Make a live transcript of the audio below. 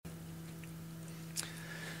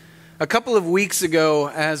A couple of weeks ago,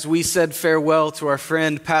 as we said farewell to our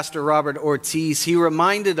friend, Pastor Robert Ortiz, he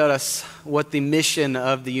reminded us what the mission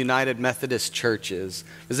of the United Methodist Church is.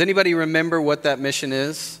 Does anybody remember what that mission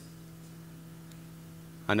is?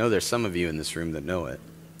 I know there's some of you in this room that know it.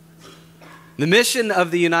 The mission of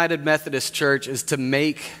the United Methodist Church is to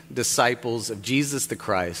make disciples of Jesus the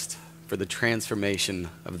Christ for the transformation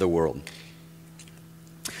of the world.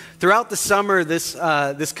 Throughout the summer, this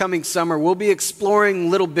coming summer, we'll be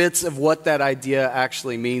exploring little bits of what that idea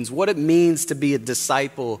actually means, what it means to be a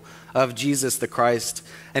disciple of Jesus the Christ,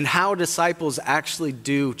 and how disciples actually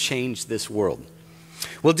do change this world.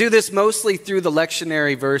 We'll do this mostly through the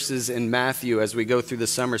lectionary verses in Matthew as we go through the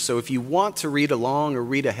summer. So if you want to read along or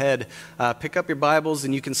read ahead, pick up your Bibles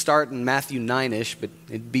and you can start in Matthew 9-ish, but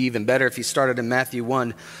it'd be even better if you started in Matthew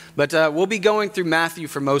 1. But we'll be going through Matthew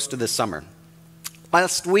for most of the summer.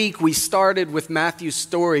 Last week, we started with Matthew's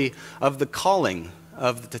story of the calling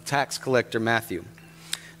of the tax collector Matthew.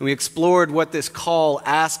 And we explored what this call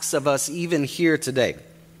asks of us even here today.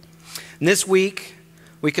 And this week,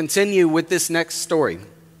 we continue with this next story.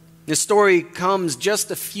 This story comes just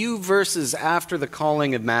a few verses after the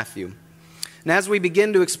calling of Matthew. And as we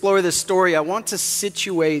begin to explore this story, I want to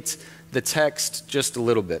situate the text just a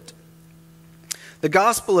little bit. The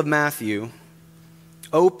Gospel of Matthew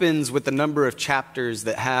opens with a number of chapters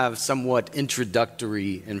that have somewhat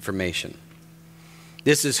introductory information.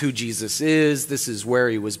 This is who Jesus is. This is where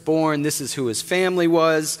he was born. This is who his family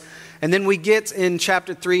was. And then we get in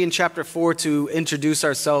chapter 3 and chapter 4 to introduce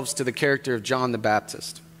ourselves to the character of John the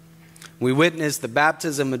Baptist. We witness the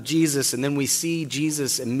baptism of Jesus, and then we see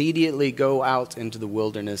Jesus immediately go out into the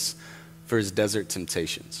wilderness for his desert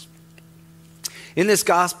temptations. In this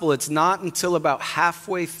gospel, it's not until about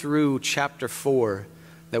halfway through chapter 4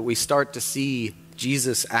 that we start to see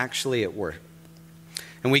Jesus actually at work.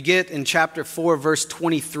 And we get in chapter 4, verse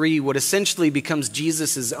 23, what essentially becomes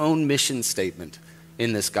Jesus' own mission statement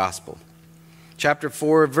in this gospel. Chapter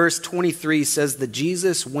 4, verse 23 says that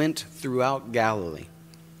Jesus went throughout Galilee,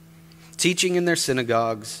 teaching in their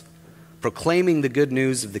synagogues, proclaiming the good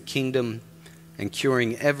news of the kingdom, and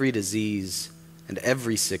curing every disease and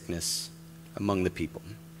every sickness among the people.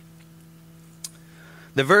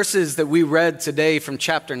 The verses that we read today from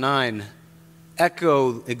chapter 9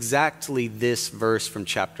 echo exactly this verse from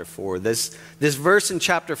chapter 4. This verse in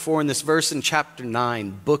chapter 4 and this verse in chapter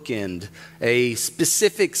 9 bookend a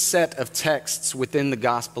specific set of texts within the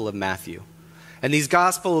Gospel of Matthew. And these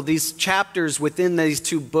chapters within these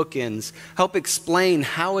two bookends help explain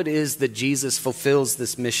how it is that Jesus fulfills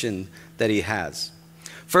this mission that he has.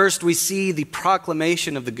 First, we see the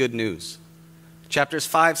proclamation of the good news. Chapters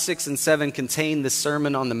 5, 6, and 7 contain the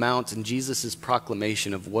Sermon on the Mount and Jesus'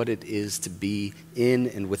 proclamation of what it is to be in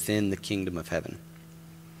and within the kingdom of heaven.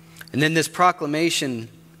 And then this proclamation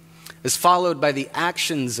is followed by the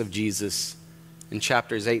actions of Jesus in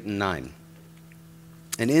chapters 8 and 9.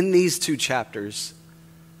 And in these two chapters,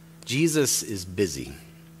 Jesus is busy.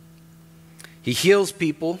 He heals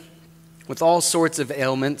people with all sorts of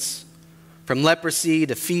ailments. From leprosy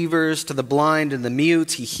to fevers to the blind and the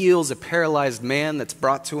mute, he heals a paralyzed man that's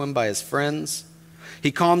brought to him by his friends.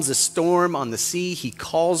 He calms a storm on the sea. He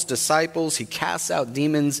calls disciples. He casts out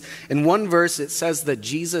demons. In one verse, it says that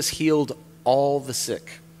Jesus healed all the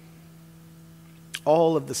sick.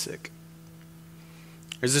 All of the sick.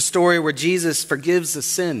 There's a story where Jesus forgives the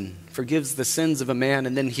sins of a man,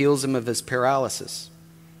 and then heals him of his paralysis.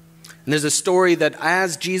 And there's a story that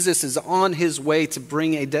as Jesus is on his way to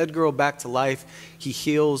bring a dead girl back to life, he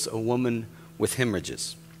heals a woman with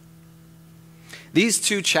hemorrhages. These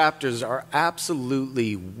two chapters are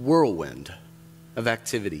absolutely whirlwind of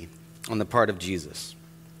activity on the part of Jesus.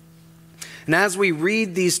 And as we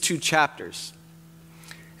read these two chapters,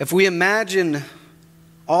 if we imagine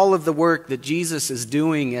all of the work that Jesus is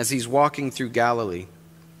doing as he's walking through Galilee,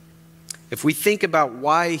 if we think about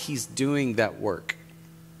why he's doing that work,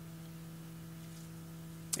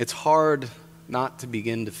 it's hard not to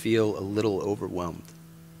begin to feel a little overwhelmed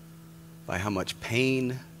by how much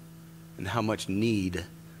pain and how much need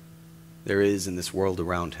there is in this world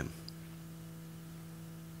around him.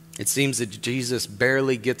 It seems that Jesus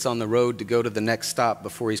barely gets on the road to go to the next stop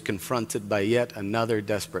before he's confronted by yet another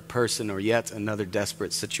desperate person or yet another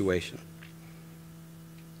desperate situation.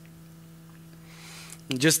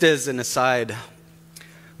 And just as an aside,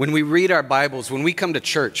 when we read our Bibles, when we come to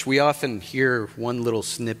church, we often hear one little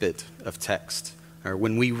snippet of text. Or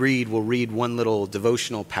when we read, we'll read one little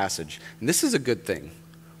devotional passage. And this is a good thing.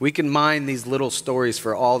 We can mine these little stories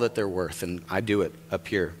for all that they're worth, and I do it up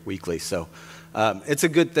here weekly, so it's a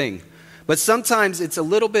good thing. But sometimes it's a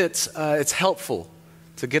little bit, it's helpful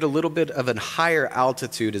to get a little bit of a higher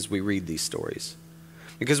altitude as we read these stories.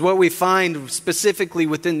 Because what we find specifically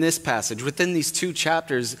within this passage, within these 2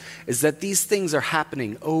 chapters, is that these things are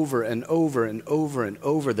happening over and over and over and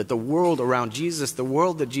over, that the world around Jesus, the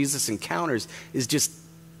world that Jesus encounters, is just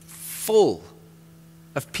full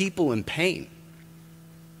of people in pain.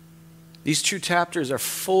 These 2 chapters are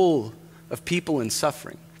full of people in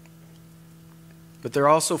suffering, but they're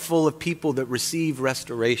also full of people that receive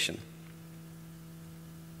restoration.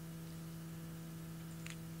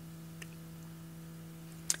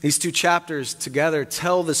 These 2 chapters together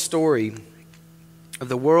tell the story of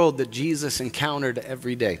the world that Jesus encountered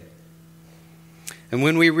every day. And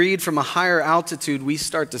when we read from a higher altitude, we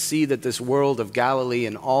start to see that this world of Galilee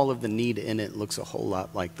and all of the need in it looks a whole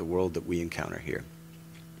lot like the world that we encounter here.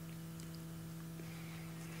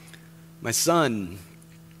 My son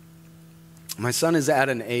is at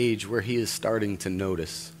an age where he is starting to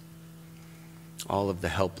notice all of the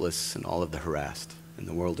helpless and all of the harassed in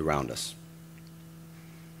the world around us.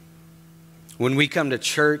 When we come to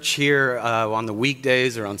church here on the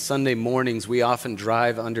weekdays or on Sunday mornings, we often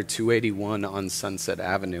drive under 281 on Sunset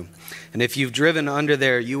Avenue. And if you've driven under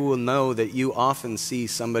there, you will know that you often see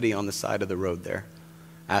somebody on the side of the road there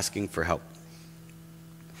asking for help.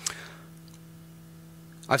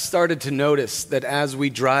 I've started to notice that as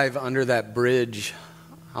we drive under that bridge,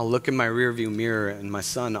 I'll look in my rearview mirror and my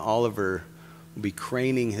son Oliver will be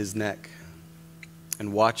craning his neck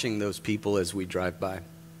and watching those people as we drive by.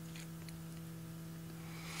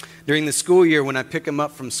 During the school year, when I pick him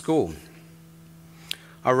up from school,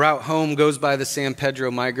 our route home goes by the San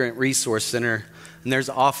Pedro Migrant Resource Center, and there's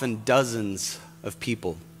often dozens of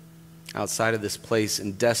people outside of this place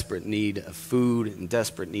in desperate need of food, in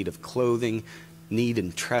desperate need of clothing, need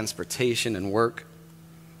in transportation and work.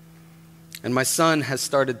 And my son has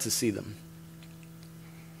started to see them.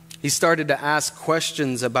 He started to ask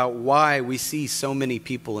questions about why we see so many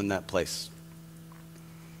people in that place.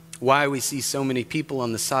 Why we see so many people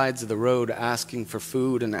on the sides of the road asking for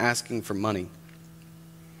food and asking for money.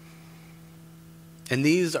 And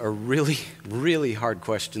these are really, really hard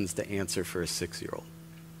questions to answer for a 6-year-old.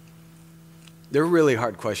 They're really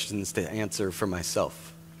hard questions to answer for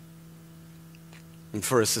myself and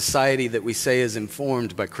for a society that we say is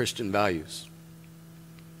informed by Christian values.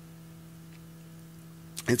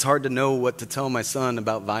 It's hard to know what to tell my son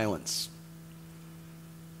about violence,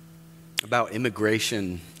 about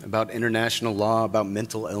immigration, about international law, about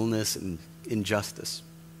mental illness and injustice.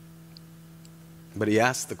 But he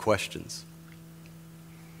asks the questions.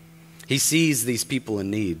 He sees these people in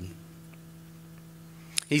need.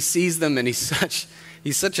 He sees them, and he's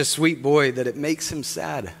such a sweet boy that it makes him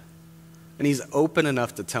sad. And he's open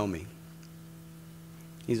enough to tell me.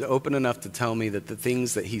 He's open enough to tell me that the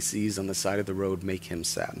things that he sees on the side of the road make him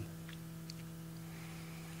sad.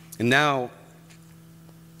 And now,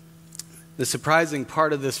 the surprising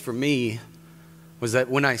part of this for me was that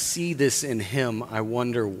when I see this in him, I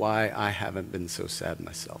wonder why I haven't been so sad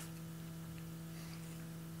myself.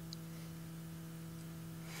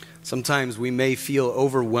 Sometimes we may feel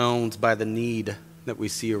overwhelmed by the need that we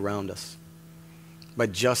see around us, by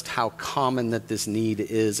just how common that this need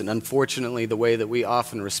is. And unfortunately, the way that we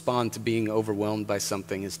often respond to being overwhelmed by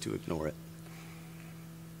something is to ignore it.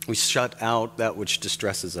 We shut out that which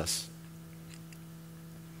distresses us.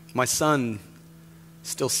 My son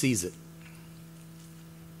still sees it,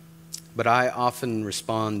 but I often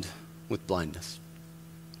respond with blindness.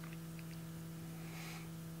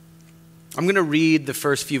 I'm going to read the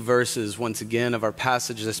first few verses once again of our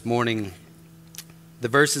passage this morning, the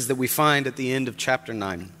verses that we find at the end of chapter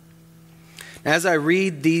 9. As I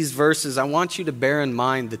read these verses, I want you to bear in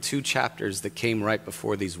mind the 2 chapters that came right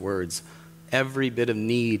before these words, every bit of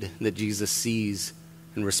need that Jesus sees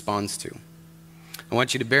and responds to. I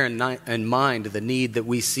want you to bear in mind the need that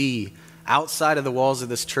we see outside of the walls of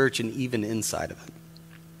this church and even inside of it.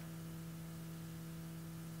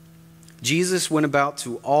 Jesus went about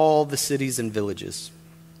to all the cities and villages,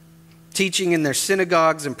 teaching in their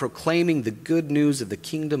synagogues and proclaiming the good news of the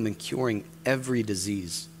kingdom and curing every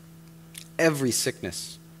disease, every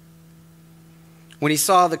sickness. When he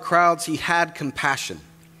saw the crowds, he had compassion.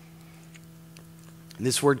 And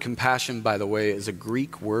this word compassion, by the way, is a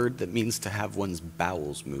Greek word that means to have one's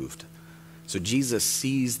bowels moved. So Jesus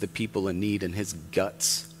sees the people in need and his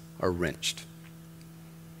guts are wrenched.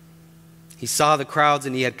 He saw the crowds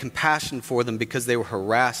and he had compassion for them because they were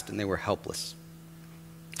harassed and they were helpless,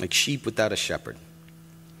 like sheep without a shepherd.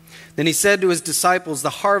 Then he said to his disciples, the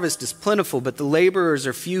harvest is plentiful, but the laborers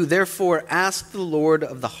are few. Therefore, ask the Lord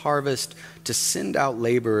of the harvest to send out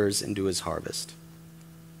laborers into his harvest.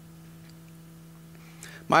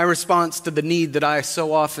 My response to the need that I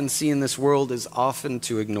so often see in this world is often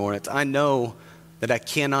to ignore it. I know that I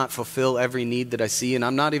cannot fulfill every need that I see, and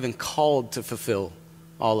I'm not even called to fulfill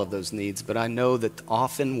all of those needs, but I know that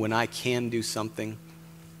often when I can do something,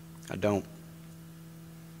 I don't.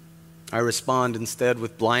 I respond instead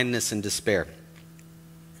with blindness and despair.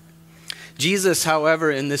 Jesus, however,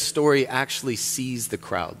 in this story actually sees the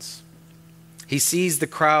crowds. He sees the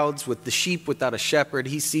crowds with the sheep without a shepherd.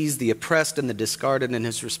 He sees the oppressed and the discarded, and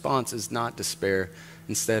his response is not despair.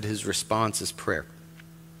 Instead, his response is prayer.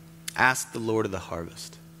 Ask the Lord of the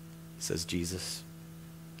harvest, says Jesus.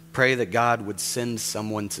 Pray that God would send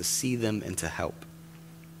someone to see them and to help.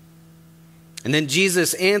 And then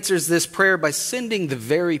Jesus answers this prayer by sending the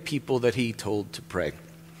very people that he told to pray.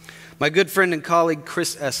 My good friend and colleague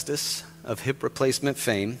Chris Estes of hip replacement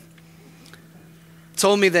fame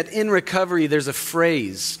told me that in recovery there's a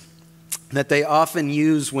phrase that they often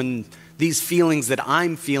use when these feelings that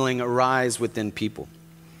I'm feeling arise within people.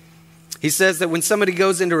 He says that when somebody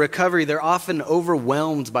goes into recovery, they're often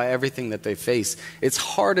overwhelmed by everything that they face. It's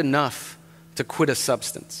hard enough to quit a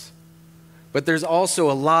substance. But there's also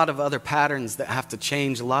a lot of other patterns that have to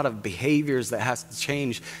change, a lot of behaviors that have to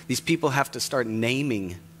change. These people have to start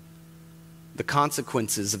naming the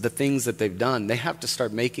consequences of the things that they've done. They have to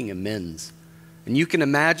start making amends. And you can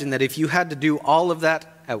imagine that if you had to do all of that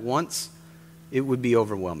at once, it would be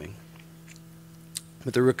overwhelming.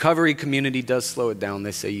 But the recovery community does slow it down.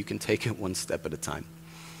 They say you can take it one step at a time.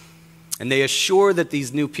 And they assure that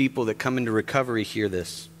these new people that come into recovery hear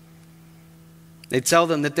this. They tell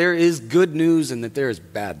them that there is good news and that there is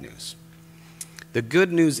bad news. The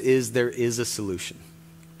good news is there is a solution.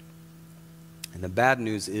 And the bad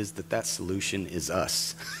news is that that solution is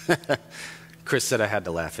us. Chris said I had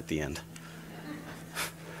to laugh at the end.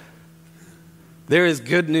 There is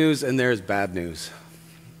good news and there is bad news.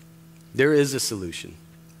 There is a solution.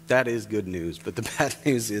 That is good news. But the bad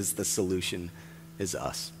news is the solution is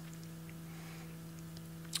us.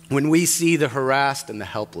 When we see the harassed and the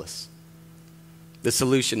helpless, the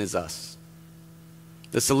solution is us.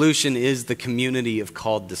 The solution is the community of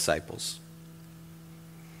called disciples.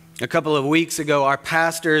 A couple of weeks ago, our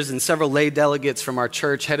pastors and several lay delegates from our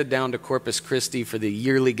church headed down to Corpus Christi for the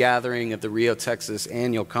yearly gathering of the Rio, Texas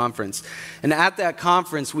annual conference. And at that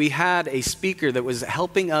conference, we had a speaker that was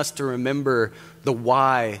helping us to remember the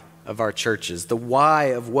why of our churches, the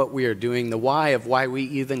why of what we are doing, the why of why we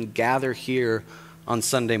even gather here on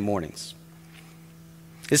Sunday mornings.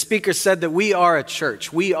 The speaker said that we are a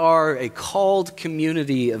church. We are a called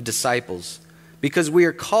community of disciples because we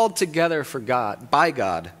are called together by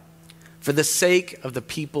God, for the sake of the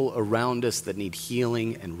people around us that need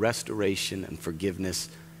healing and restoration and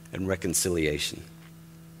forgiveness and reconciliation.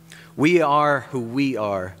 We are who we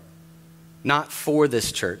are, not for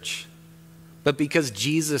this church, but because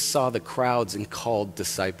Jesus saw the crowds and called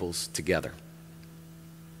disciples together.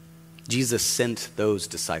 Jesus sent those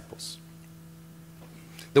disciples.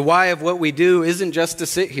 The why of what we do isn't just to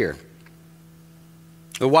sit here.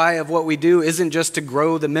 The why of what we do isn't just to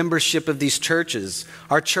grow the membership of these churches.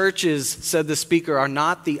 Our churches, said the speaker, are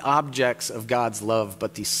not the objects of God's love,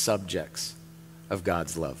 but the subjects of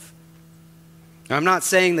God's love. Now, I'm not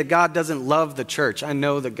saying that God doesn't love the church. I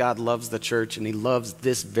know that God loves the church and he loves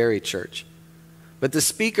this very church. But the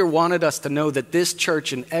speaker wanted us to know that this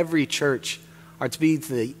church and every church are to be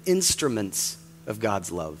the instruments of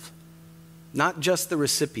God's love, not just the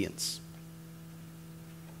recipients.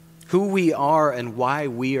 Who we are and why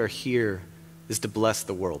we are here is to bless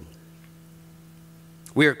the world.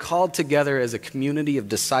 We are called together as a community of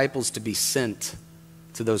disciples to be sent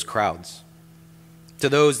to those crowds, to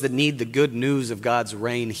those that need the good news of God's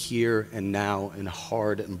reign here and now in a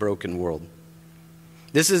hard and broken world.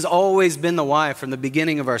 This has always been the why from the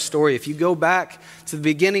beginning of our story. If you go back to the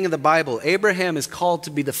beginning of the Bible, Abraham is called to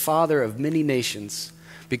be the father of many nations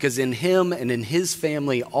because in him and in his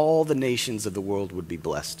family, all the nations of the world would be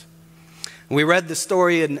blessed. We read the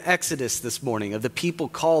story in Exodus this morning of the people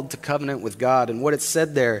called to covenant with God. And what it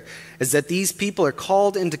said there is that these people are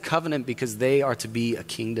called into covenant because they are to be a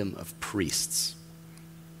kingdom of priests.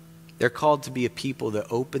 They're called to be a people that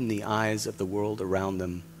open the eyes of the world around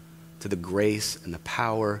them to the grace and the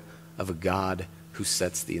power of a God who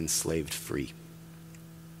sets the enslaved free.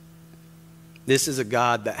 This is a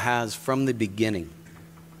God that has, from the beginning,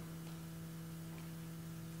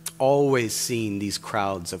 always seen these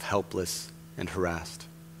crowds of helpless and harassed.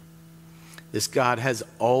 This God has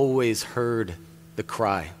always heard the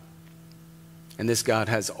cry. And this God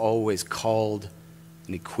has always called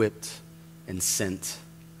and equipped and sent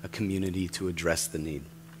a community to address the need.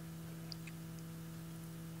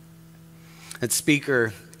 That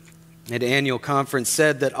speaker at annual conference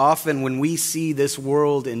said that often when we see this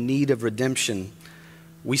world in need of redemption,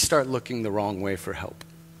 we start looking the wrong way for help.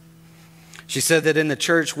 She said that in the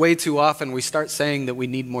church, way too often we start saying that we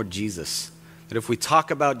need more Jesus. That if we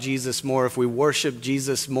talk about Jesus more, if we worship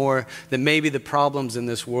Jesus more, then maybe the problems in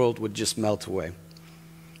this world would just melt away.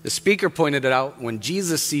 The speaker pointed it out, when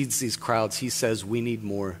Jesus sees these crowds, he says, we need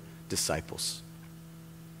more disciples.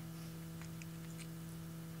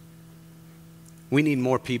 We need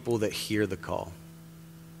more people that hear the call.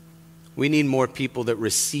 We need more people that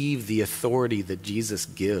receive the authority that Jesus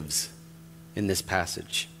gives in this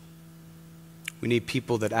passage. We need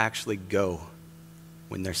people that actually go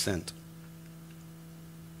when they're sent.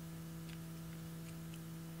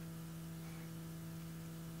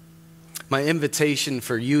 My invitation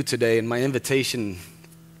for you today, and my invitation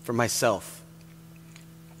for myself,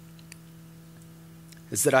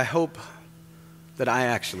 is that I hope that I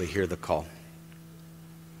actually hear the call.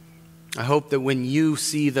 I hope that when you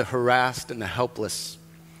see the harassed and the helpless,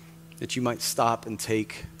 that you might stop and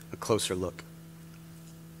take a closer look.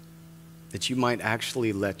 That you might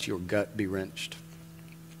actually let your gut be wrenched.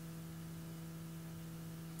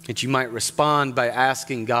 That you might respond by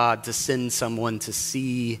asking God to send someone to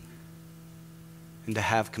see and to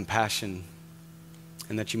have compassion,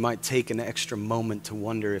 and that you might take an extra moment to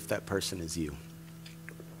wonder if that person is you.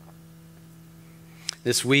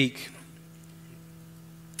 This week,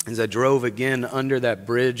 as I drove again under that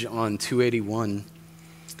bridge on 281,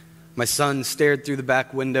 my son stared through the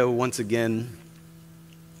back window once again,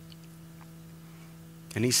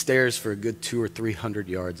 and he stares for a good 200 or 300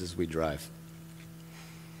 yards as we drive.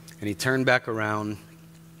 And he turned back around,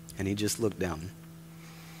 and he just looked down.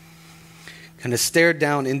 Kind of stared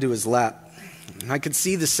down into his lap. And I could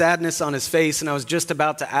see the sadness on his face, and I was just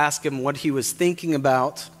about to ask him what he was thinking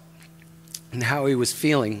about and how he was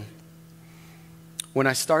feeling, when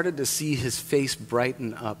I started to see his face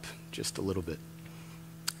brighten up just a little bit.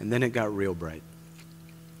 And then it got real bright.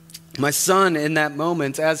 My son, in that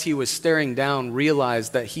moment, as he was staring down,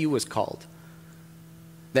 realized that he was called,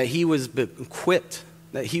 that he was equipped,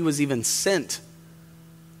 that he was even sent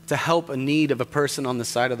to help a need of a person on the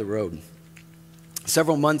side of the road.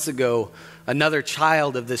 Several months ago, another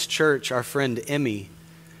child of this church, our friend Emmy,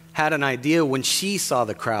 had an idea when she saw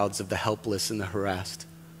the crowds of the helpless and the harassed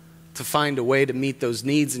to find a way to meet those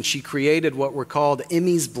needs, and she created what were called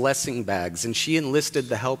Emmy's blessing bags, and she enlisted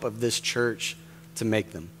the help of this church to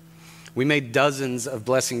make them. We made dozens of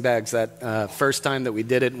blessing bags that first time that we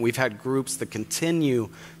did it, and we've had groups that continue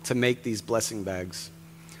to make these blessing bags.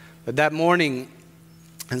 But that morning,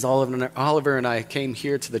 as Oliver and I came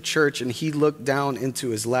here to the church and he looked down into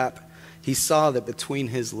his lap, he saw that between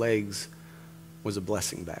his legs was a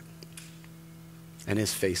blessing bag. And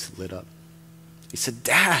his face lit up. He said,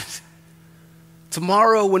 "Dad,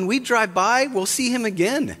 tomorrow when we drive by, we'll see him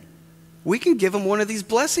again. We can give him one of these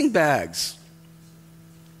blessing bags."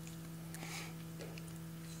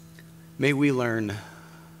 May we learn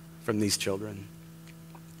from these children.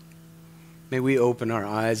 May we open our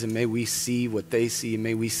eyes and may we see what they see.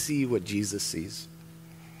 May we see what Jesus sees.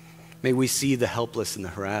 May we see the helpless and the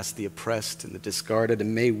harassed, the oppressed and the discarded.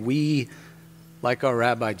 And may we, like our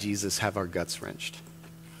Rabbi Jesus, have our guts wrenched.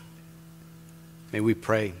 May we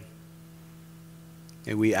pray.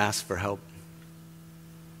 May we ask for help.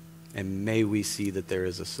 And may we see that there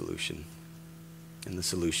is a solution. And the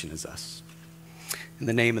solution is us. In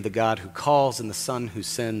the name of the God who calls, and the Son who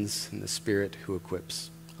sends, and the Spirit who equips.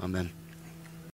 Amen.